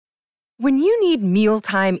When you need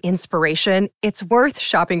mealtime inspiration, it's worth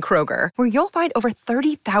shopping Kroger, where you'll find over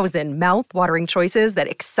 30,000 mouth-watering choices that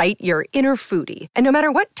excite your inner foodie. And no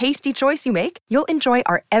matter what tasty choice you make, you'll enjoy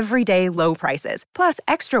our everyday low prices, plus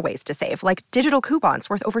extra ways to save, like digital coupons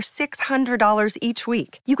worth over $600 each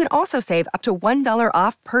week. You can also save up to $1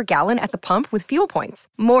 off per gallon at the pump with fuel points.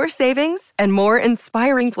 More savings and more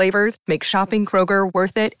inspiring flavors make shopping Kroger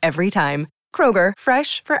worth it every time. Kroger,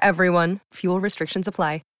 fresh for everyone. Fuel restrictions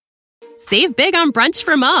apply. Save big on brunch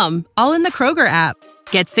for mom, all in the Kroger app.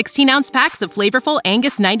 Get 16-ounce packs of flavorful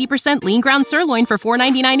Angus 90% lean ground sirloin for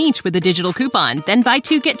 $4.99 each with a digital coupon. Then buy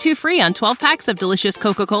 2, get 2 free on 12 packs of delicious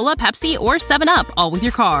Coca-Cola, Pepsi, or 7-Up, all with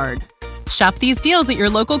your card. Shop these deals at your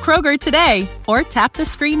local Kroger today, or tap the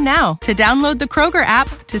screen now to download the Kroger app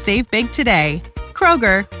to save big today.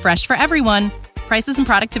 Kroger, fresh for everyone. Prices and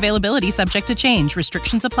product availability subject to change.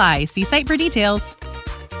 Restrictions apply. See site for details.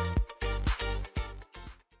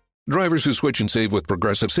 Drivers who switch and save with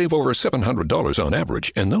Progressive save over $700 on average,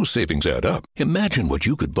 and those savings add up. Imagine what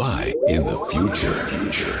you could buy in the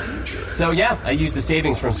future. So yeah, I used the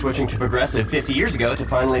savings from switching to Progressive 50 years ago to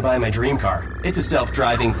finally buy my dream car. It's a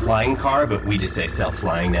self-driving flying car, but we just say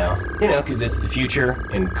self-flying now. You know, because it's the future,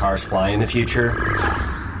 and cars fly in the future.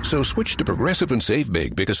 So switch to Progressive and save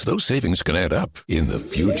big, because those savings can add up in the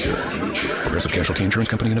future. Progressive Casualty Insurance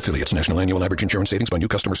Company and Affiliates. National annual average insurance savings by new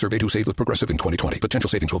customers surveyed who saved with Progressive in 2020. Potential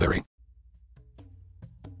savings will vary.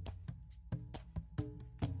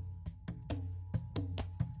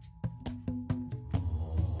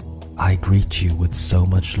 I greet you with so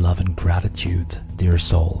much love and gratitude, dear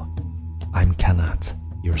soul. I'm Kenneth,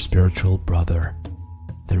 your spiritual brother.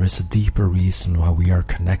 There is a deeper reason why we are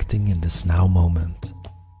connecting in this now moment.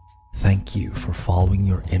 Thank you for following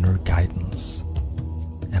your inner guidance,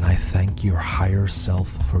 and I thank your higher self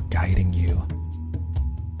for guiding you.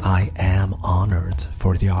 I am honored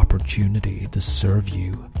for the opportunity to serve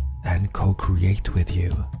you and co-create with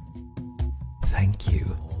you. Thank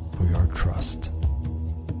you for your trust.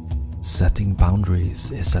 Setting boundaries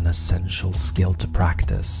is an essential skill to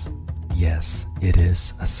practice. Yes, it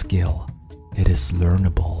is a skill. It is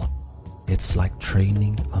learnable. It's like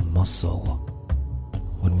training a muscle.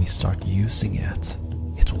 When we start using it,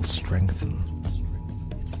 it will strengthen.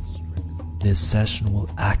 This session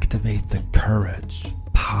will activate the courage,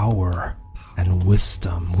 power, and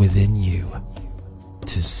wisdom within you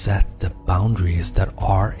to set the boundaries that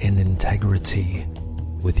are in integrity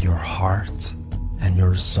with your heart and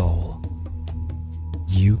your soul.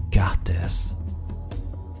 You got this.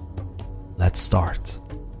 Let's start.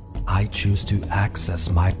 I choose to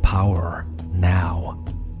access my power now.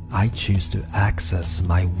 I choose to access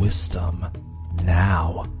my wisdom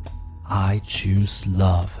now. I choose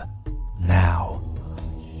love now.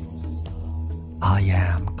 I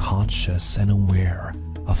am conscious and aware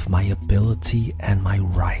of my ability and my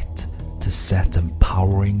right to set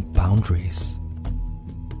empowering boundaries.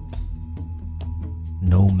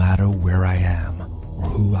 No matter where I am, or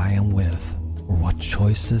who I am with, or what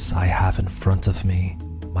choices I have in front of me,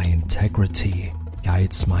 my integrity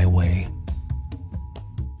guides my way.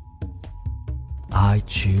 I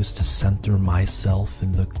choose to center myself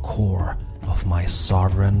in the core of my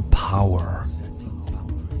sovereign power.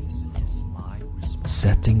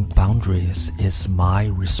 Setting boundaries is my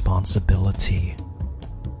responsibility.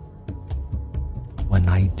 When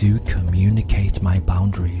I do communicate my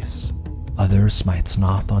boundaries, others might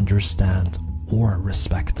not understand or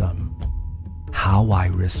respect them. How I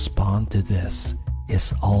respond to this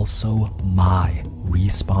is also my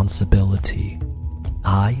responsibility.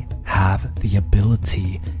 I have the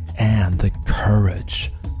ability and the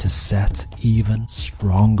courage to set even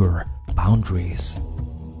stronger boundaries,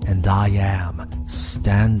 and I am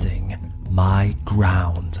standing my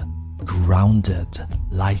ground, grounded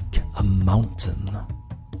like a mountain.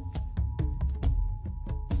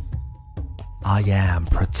 I am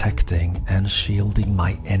protecting and shielding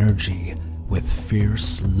my energy with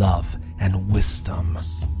fierce love and wisdom.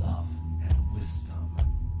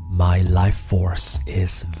 My life force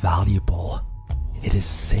is valuable. It is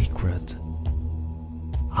sacred.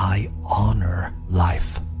 I honor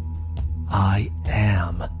life. I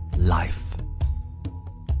am life.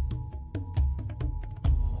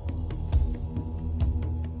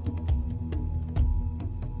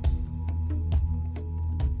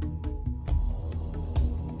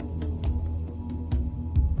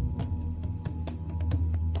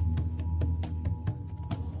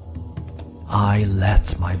 I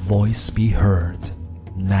let my voice be heard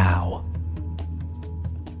now.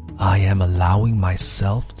 I am allowing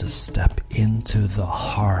myself to step into the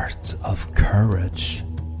heart of courage.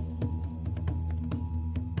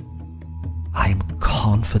 I am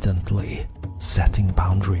confidently setting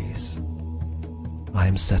boundaries. I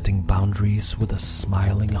am setting boundaries with a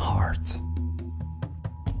smiling heart.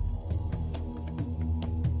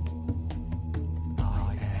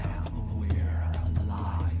 I am aware,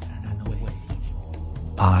 alive, and awake.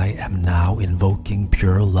 I am now invoking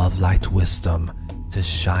pure love light wisdom to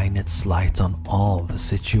shine its light on all the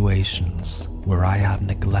situations where I have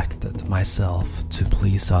neglected myself to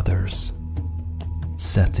please others.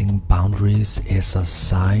 Setting boundaries is a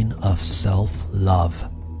sign of self-love,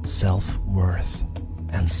 self-worth,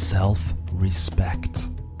 and self-respect.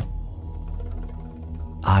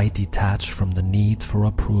 I detach from the need for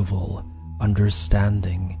approval,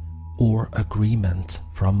 understanding, or agreement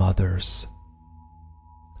from others.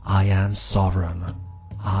 I am sovereign.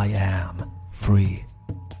 I am free.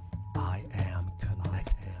 I am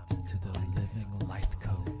connected to the living light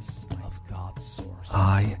codes of God's source.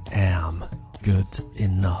 I am good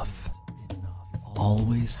enough.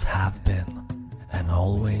 Always have been and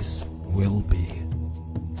always will be.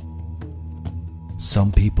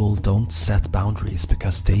 Some people don't set boundaries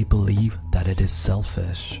because they believe that it is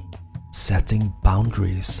selfish. Setting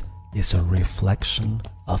boundaries is a reflection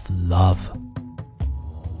of love.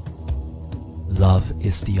 Love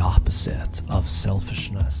is the opposite of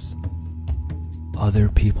selfishness. Other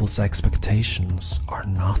people's expectations are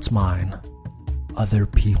not mine. Other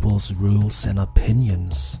people's rules and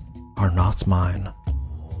opinions are not mine.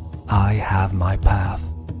 I have my path,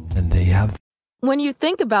 and they have. When you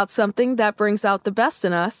think about something that brings out the best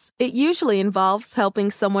in us, it usually involves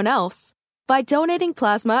helping someone else. By donating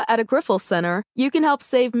plasma at a Grifols Center, you can help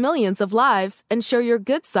save millions of lives and show your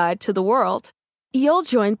good side to the world. You'll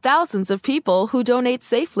join thousands of people who donate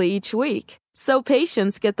safely each week, so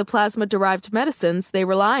patients get the plasma-derived medicines they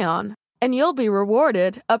rely on. And you'll be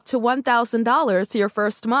rewarded up to $1,000 your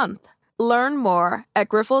first month. Learn more at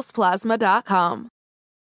grifolsplasma.com.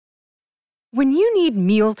 When you need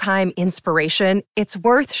mealtime inspiration, it's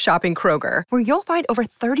worth shopping Kroger, where you'll find over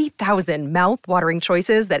 30,000 mouth-watering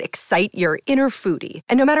choices that excite your inner foodie.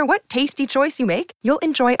 And no matter what tasty choice you make, you'll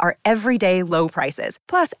enjoy our everyday low prices,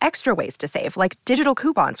 plus extra ways to save, like digital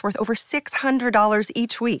coupons worth over $600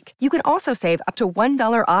 each week. You can also save up to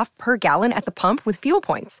 $1 off per gallon at the pump with fuel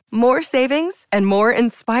points. More savings and more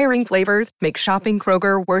inspiring flavors make shopping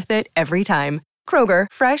Kroger worth it every time. Kroger,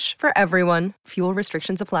 fresh for everyone. Fuel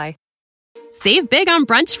restrictions apply. Save big on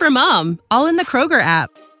brunch for mom, all in the Kroger app.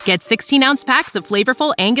 Get 16-ounce packs of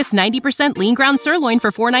flavorful Angus 90% lean ground sirloin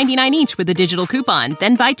for $4.99 each with a digital coupon.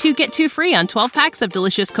 Then buy 2, get 2 free on 12 packs of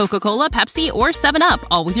delicious Coca-Cola, Pepsi, or 7-Up,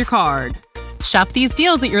 all with your card. Shop these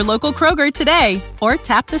deals at your local Kroger today, or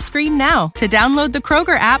tap the screen now to download the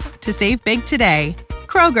Kroger app to save big today.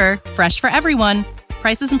 Kroger, fresh for everyone.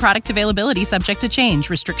 Prices and product availability subject to change.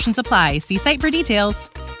 Restrictions apply. See site for details.